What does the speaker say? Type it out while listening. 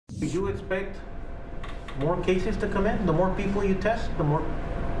We do expect more cases to come in. The more people you test, the more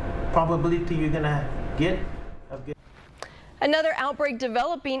probability you're going to get of getting. Another outbreak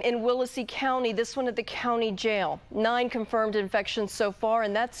developing in Willacy County, this one at the county jail. 9 confirmed infections so far,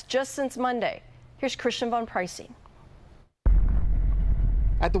 and that's just since Monday. Here's Christian Von Pricing.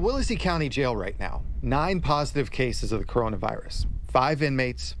 At the Willacy County Jail right now, 9 positive cases of the coronavirus, 5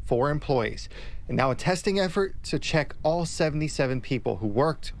 inmates, 4 employees, and now a testing effort to check all 77 people who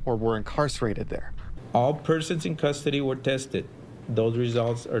worked or were incarcerated there. All persons in custody were tested. Those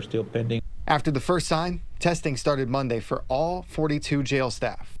results are still pending. After the first sign, testing started Monday for all 42 jail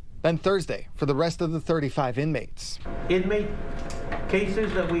staff. Then Thursday for the rest of the 35 inmates. Inmate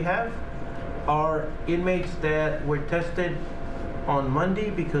cases that we have are inmates that were tested on Monday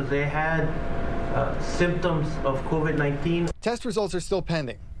because they had symptoms of COVID-19. Test results are still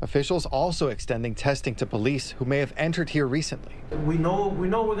pending. Officials also extending testing to police who may have entered here recently. We know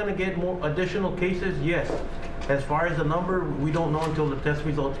we're going to get more additional cases, yes. As far as the number, we don't know until the test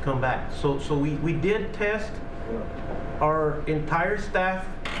results come back. So we did test our entire staff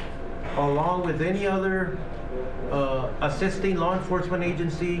along with any other assisting law enforcement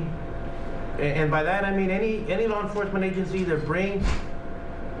agency. And by that I mean any law enforcement agency that brings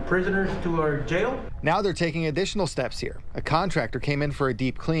prisoners to our jail. Now they're taking additional steps here. A contractor came in for a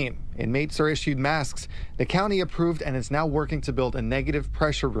deep clean. Inmates are issued masks. The county approved and is now working to build a negative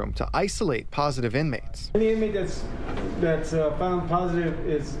pressure room to isolate positive inmates. Any inmate that's found positive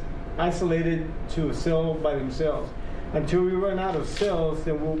is isolated to a cell by themselves. Until we run out of cells,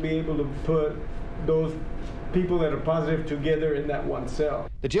 then we'll be able to put those people that are positive together in that one cell.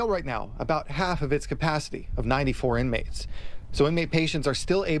 The jail right now, about half of its capacity of 94 inmates. So inmate patients are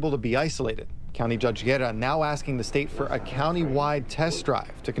still able to be isolated. County Judge Guerra now asking the state for a county-wide test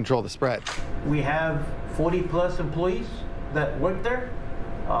drive to control the spread. We have 40+ employees that work there,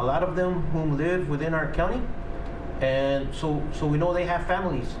 a lot of them whom live within our county, and so we know they have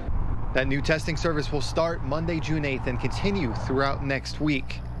families. That new testing service will start Monday, June 8th and continue throughout next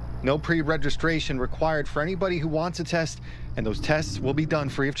week. No pre-registration required for anybody who wants a test, and those tests will be done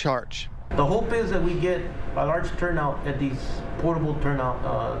free of charge. The hope is that we get a large turnout at these portable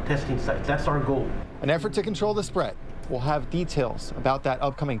turnout testing sites. That's our goal. An effort to control the spread. We'll have details about that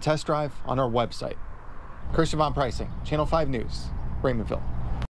upcoming test drive on our website. Christian Von Pricing, Channel 5 News, Raymondville.